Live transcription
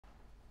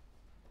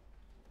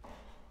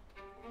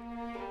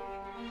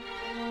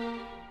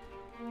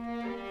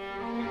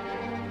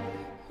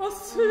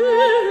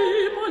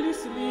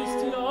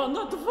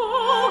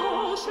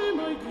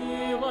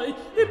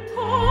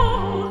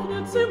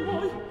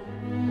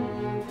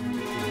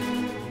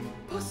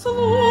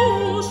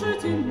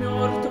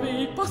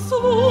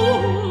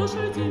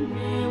Послушайте,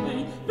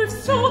 милый, вы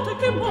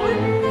все-таки мой.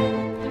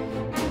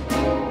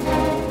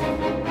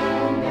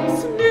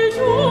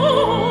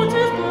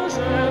 Смеетесь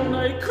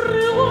блаженной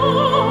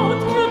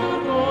крылатке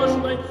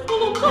дорожной,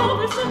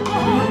 лукавый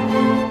зимой.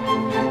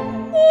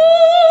 И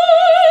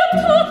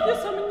так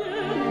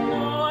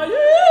несомненно, и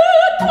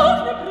так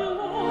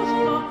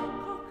непреложно,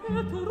 как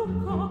эта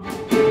рука.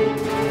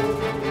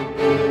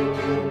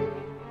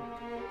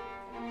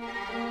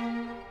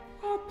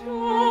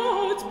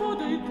 Опять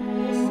подойду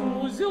с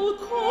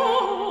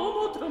узелком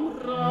утром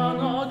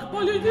рано к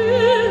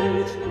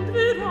больничным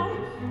дверям.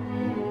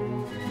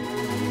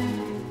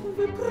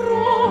 Вы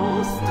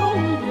просто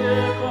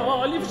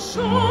уехали в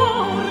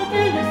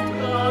жаркие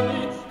страны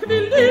к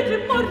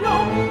великим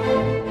морям.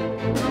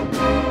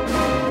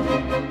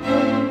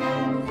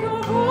 Я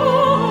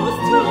вас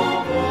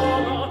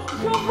целовала,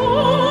 я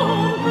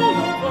вам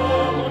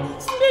голубала,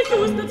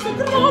 смеюсь над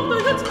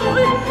загробной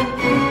тьмой.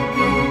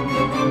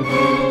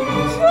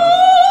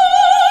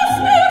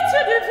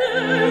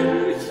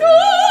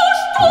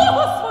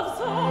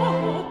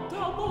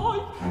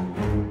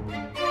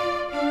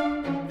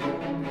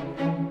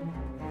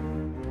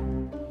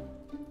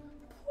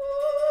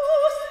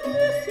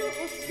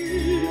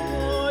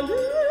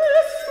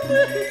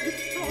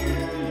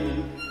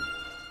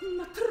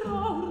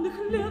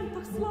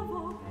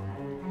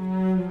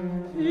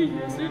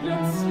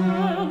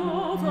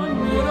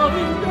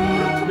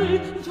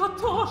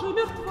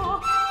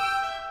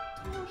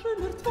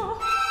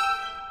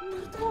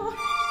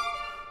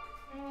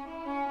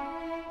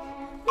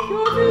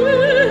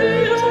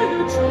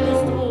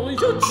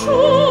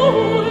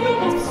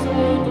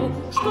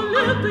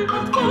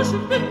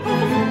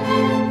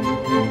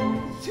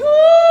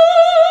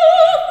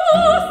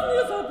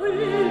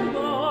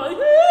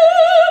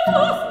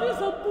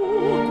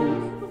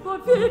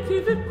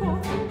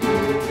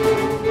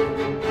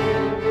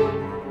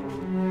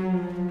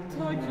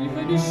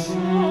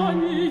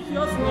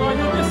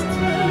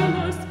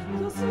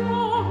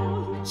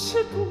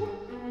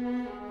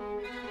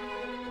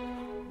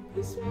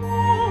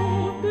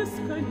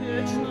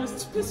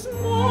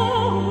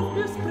 Письмо в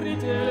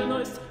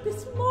беспредельность,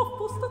 письмо